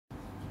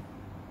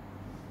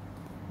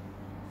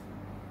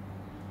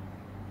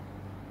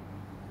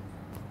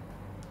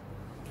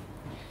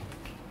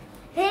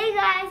Hey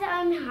guys,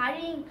 I'm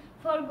hurrying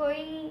for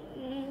going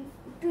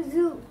to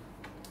zoo.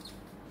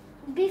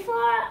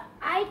 Before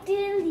I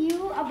tell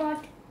you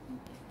about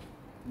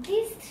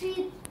these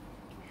three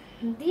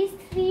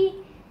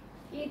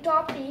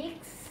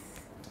topics,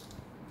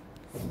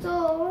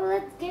 so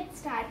let's get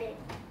started.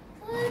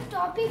 So the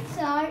topics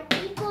are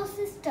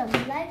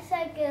ecosystem, life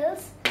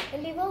cycles,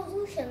 and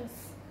evolutions.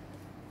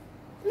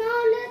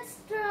 Now let's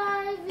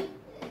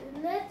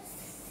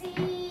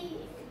see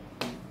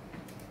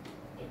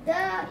the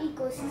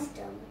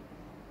ecosystem.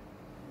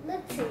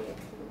 Let's say it.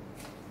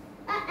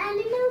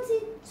 Animals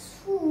eat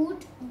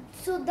food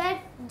so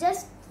that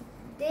just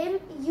them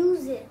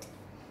use it.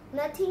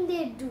 Nothing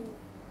they do.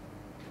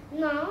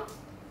 Now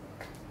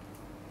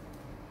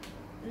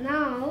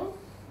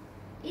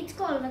it's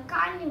called a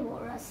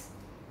carnivorous.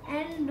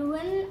 And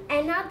when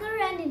another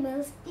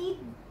animals eat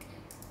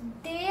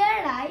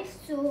their life,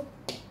 so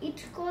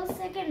it's called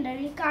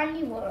secondary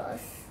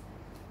carnivorous.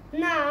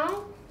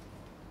 Now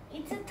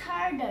it's a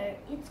thirder.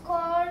 It's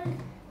called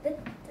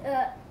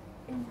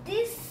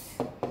this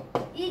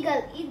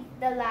eagle eats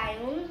the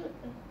lion,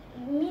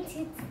 means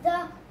it's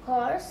the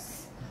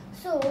horse.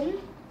 So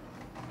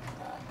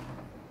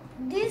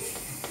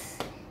this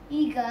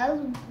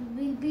eagle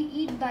will be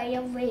eaten by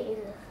a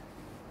whale.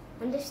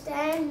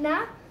 Understand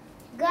now,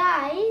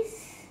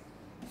 guys?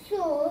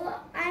 So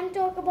I'm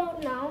talking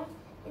about now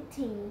a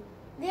thing.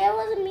 There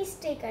was a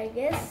mistake, I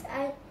guess.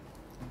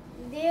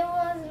 There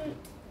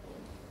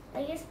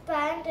was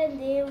plant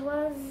and there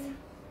was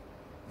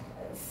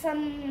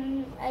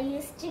some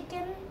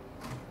chicken.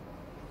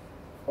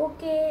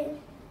 Okay,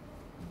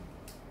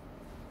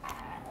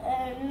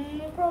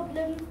 no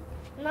problem.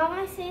 Now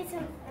I say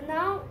some.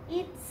 Now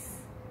it's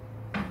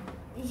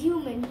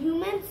human.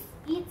 Humans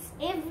eats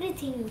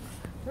everything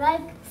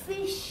like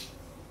fish,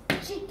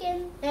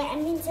 chicken.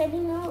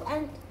 Animal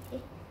and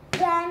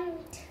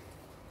plant.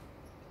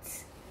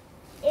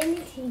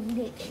 Anything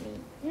they can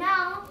eat.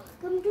 Now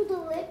come to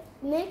the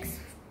next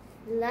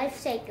life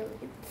cycle.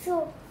 It's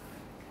so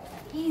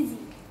easy.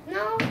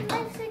 Now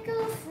life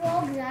cycle of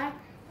frogs are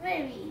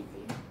very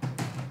easy.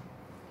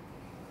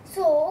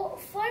 So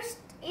first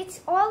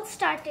it's all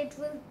started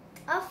with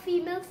a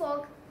female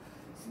frog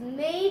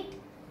made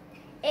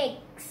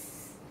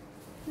eggs.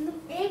 The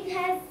egg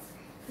has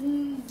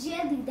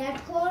jelly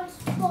that called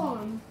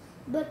spawn,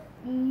 but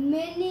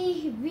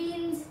many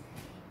winds,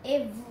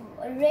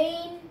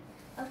 rain,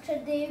 after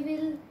they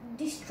will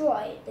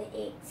destroy the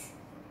eggs.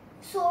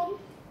 So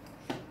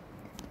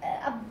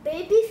a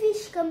baby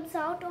fish comes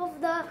out of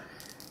the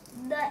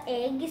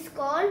egg is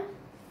called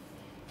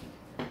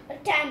a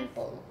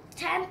tadpole.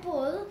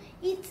 Tadpole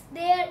eats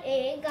their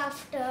egg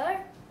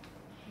after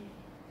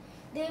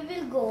they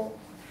will go.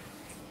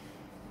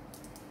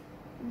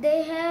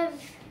 They have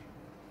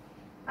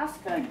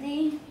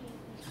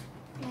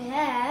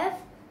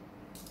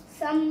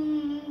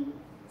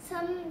some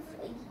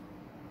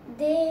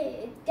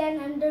they can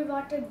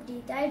underwater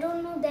breathe. I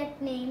don't know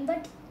that name,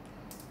 but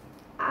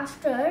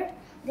after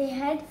they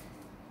had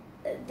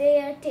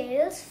their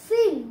tails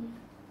fin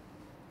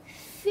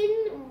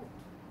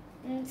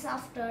means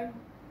after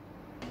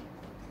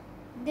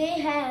they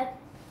had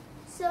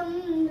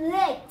some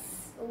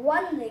legs,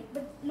 one leg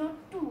but not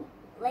two,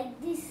 like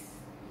this,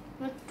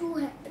 not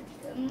two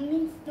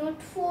means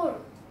not four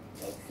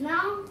legs.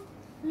 Now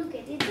look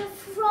at it, it's a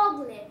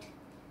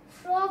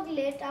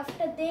froglet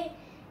after their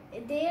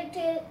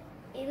tail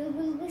it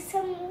will be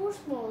some more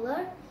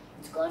smaller.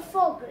 It's called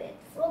froglet.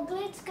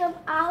 Froglets come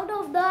out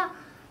of the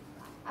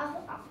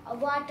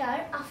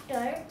water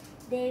after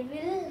they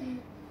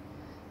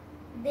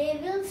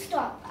will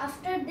stop.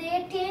 After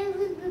their tail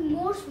will be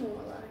more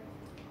smaller.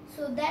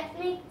 So that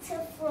makes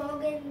a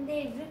frog and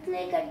they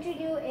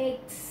continue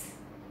eggs.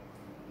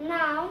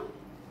 Now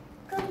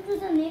come to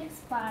the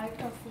next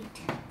part of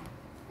it.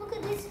 Look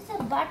at this, is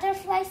a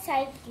butterfly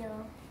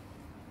cycle.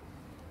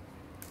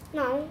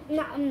 No,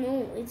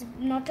 it's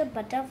not a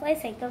butterfly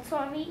cycle.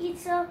 Sorry,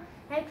 it's a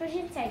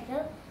nitrogen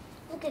cycle.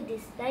 Look at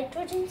this.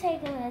 Nitrogen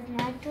cycle has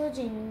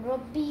nitrogen,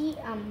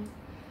 rhobium.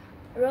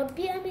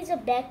 Rhobium is a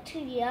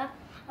bacteria.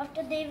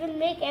 After they will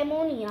make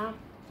ammonia.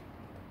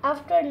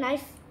 After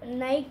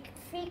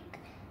nitric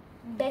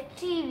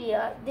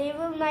bacteria, they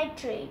will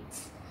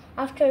nitrates.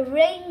 After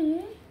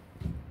rain,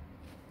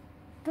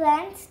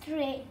 plants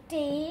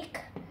take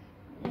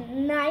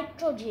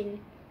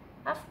nitrogen.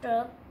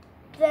 After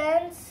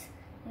plants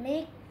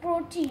make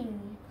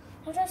protein.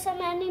 After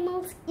some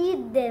animals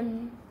eat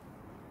them,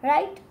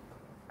 right?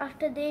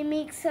 After they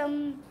make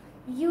some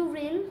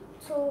urine,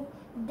 so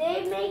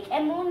they make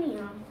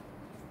ammonia.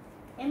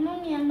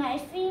 Ammonia,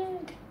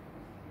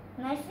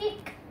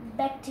 nitric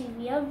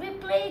bacteria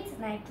replace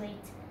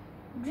nitrates.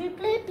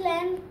 Replay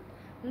plant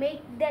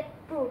make that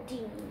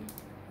protein.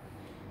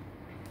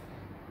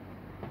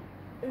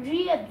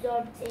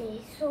 Reabsorbs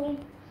A. So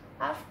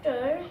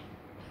after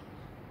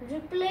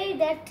replay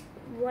that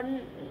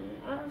one,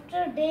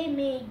 after they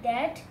make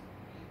that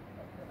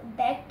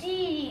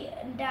bacteria,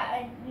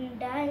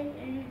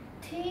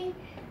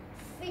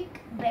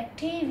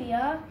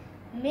 bacteria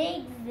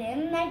makes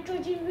them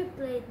nitrogen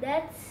replaced.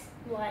 That's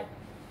why.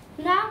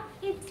 Now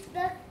it's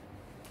the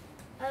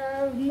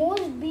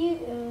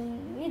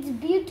it's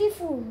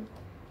beautiful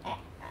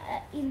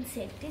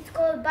insect. It's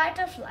called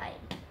butterfly.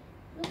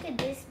 Look at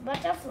this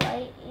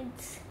butterfly.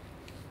 It's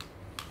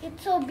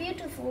so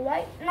beautiful.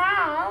 Right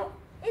now,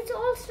 it's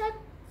all stuck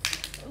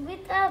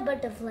with a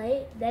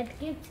butterfly that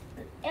gives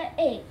an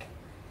egg.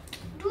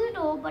 Do you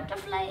know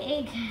butterfly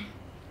egg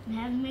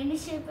have many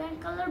shape and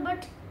color,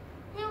 but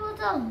there was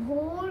a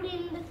hole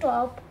in the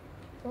top.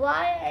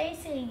 Why I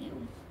say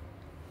you?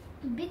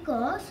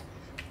 Because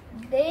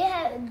they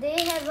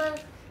have a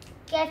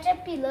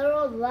caterpillar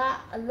or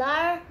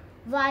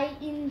larvae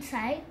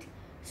inside,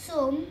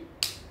 so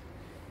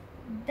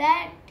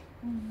that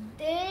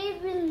they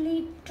will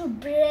need to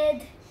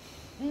breathe,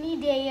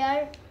 need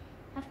air,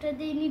 after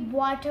they need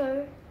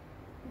water.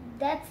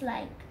 That's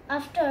like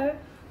after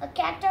a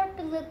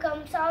caterpillar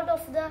comes out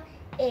of the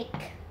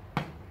egg,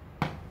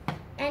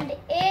 and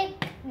egg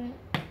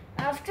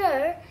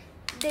after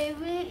they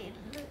will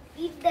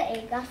eat the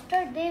egg,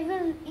 after they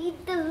will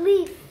eat the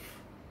leaf.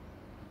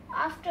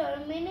 After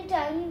many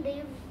times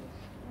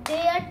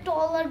they are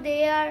taller,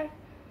 they are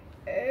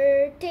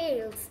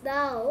tails.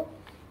 Now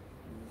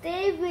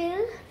they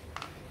will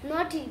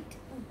not eat.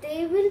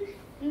 They will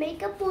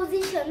make a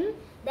position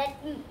that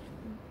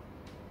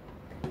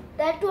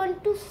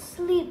want to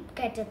sleep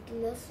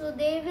caterpillar. So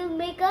they will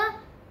make a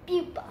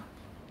pupa.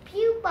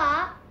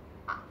 Pupa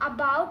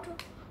about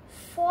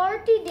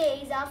 40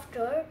 days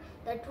after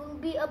that will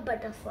be a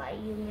butterfly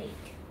you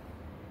made.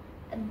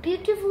 A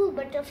beautiful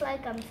butterfly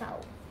comes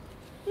out.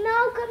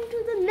 Now come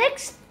to the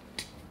next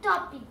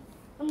topic,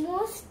 the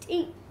most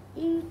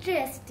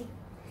interesting,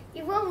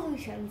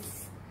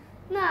 evolutions.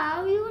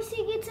 Now you will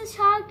see it's a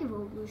shark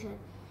evolution.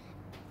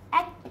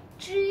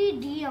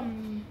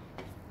 Atridium.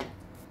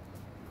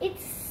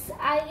 It's,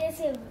 I guess,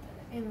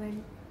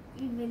 even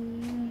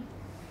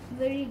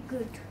very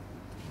good.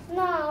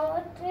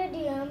 Now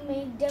Atridium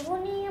make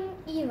Devonium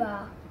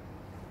eva,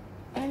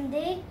 and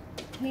they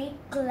make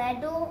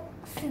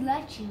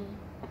Cladoxylaceae.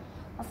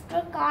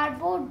 After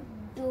Carbod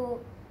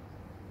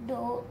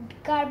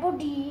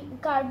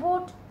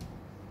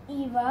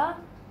eva,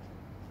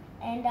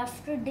 and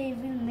after they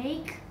will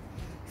make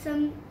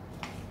some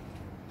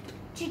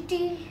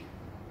Chittisan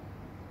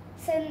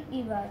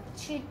eva.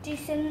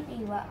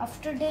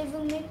 After they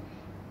will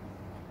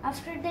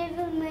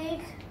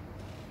make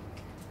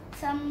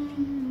some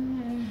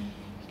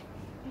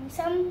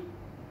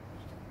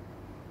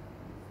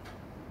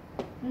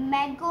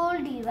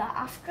Magoldiva.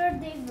 After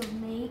they will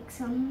make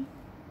some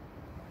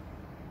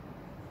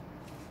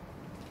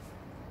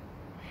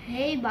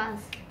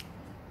Haybas.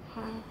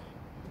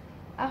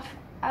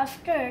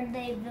 After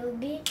they will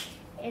be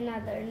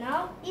another.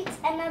 Now it's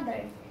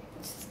another.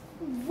 It's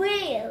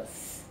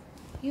whales.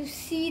 You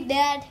see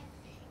that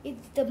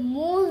it's the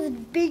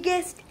most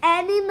biggest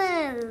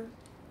animal.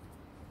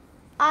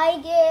 I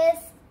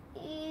guess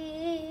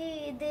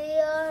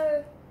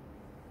their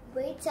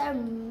weights are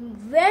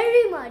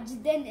very much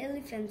than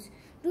elephants.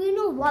 Do you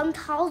know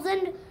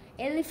 1,000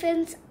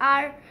 elephants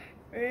are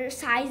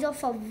size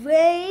of a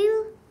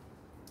whale?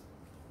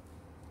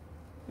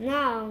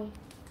 Now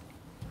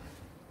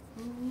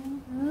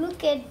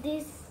look at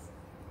this.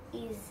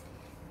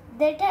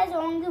 That has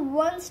only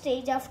one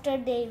stage. After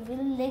they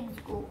will legs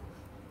go.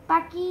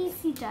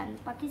 Pakistan.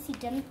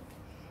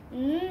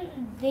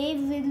 They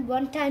will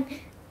one time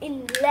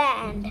in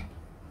land.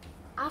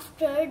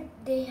 After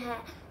they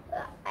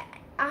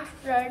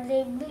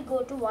will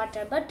go to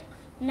water. But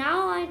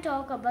now I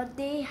talk about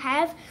they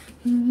have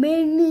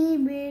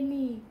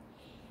many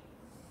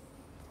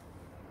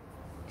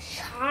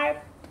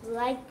sharp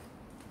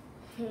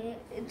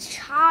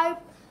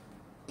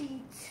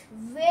teeth.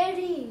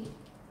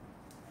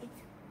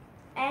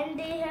 And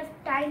they have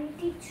tiny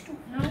teeth too.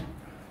 Now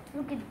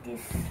look at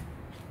this.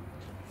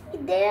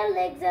 Their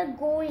legs are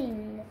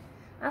going.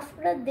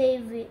 After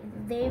they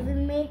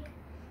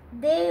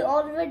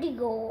already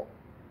go.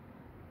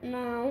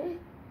 Now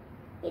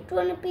it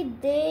wanna be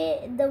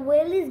the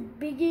whale is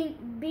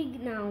big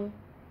now.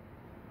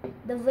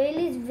 The whale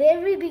is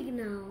very big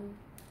now.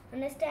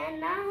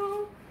 Understand?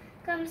 Now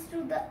comes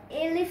to the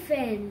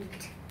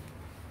elephant.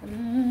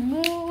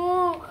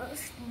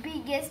 Most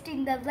biggest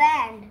in the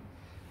land.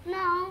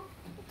 Now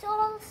it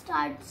all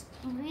starts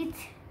with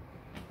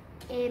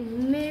a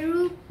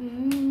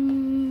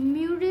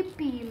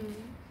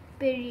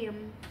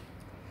Meryperium.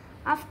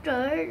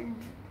 After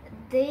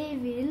they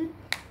will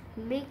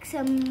make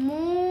some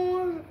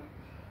more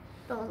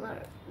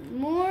taller,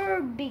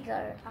 more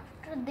bigger.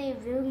 After they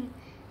will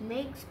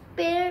make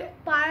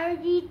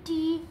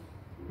Paritherium.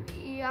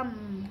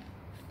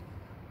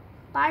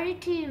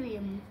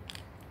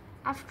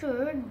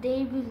 After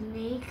they will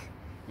make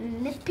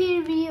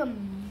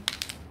Leperium.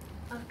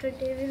 After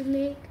they will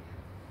make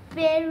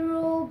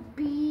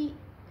Perobium.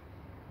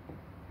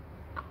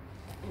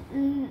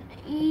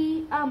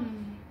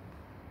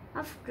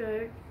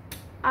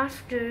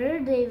 After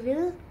they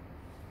will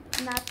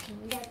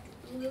nothing. That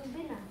will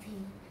be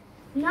nothing.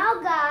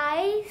 Now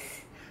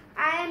guys,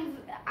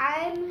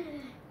 I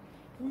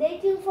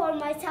waiting for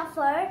my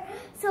suffer.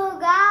 So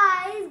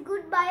guys,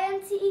 goodbye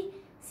and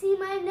see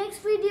my next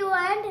video,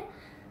 and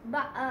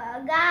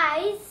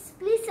guys,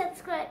 please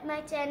subscribe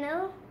my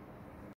channel.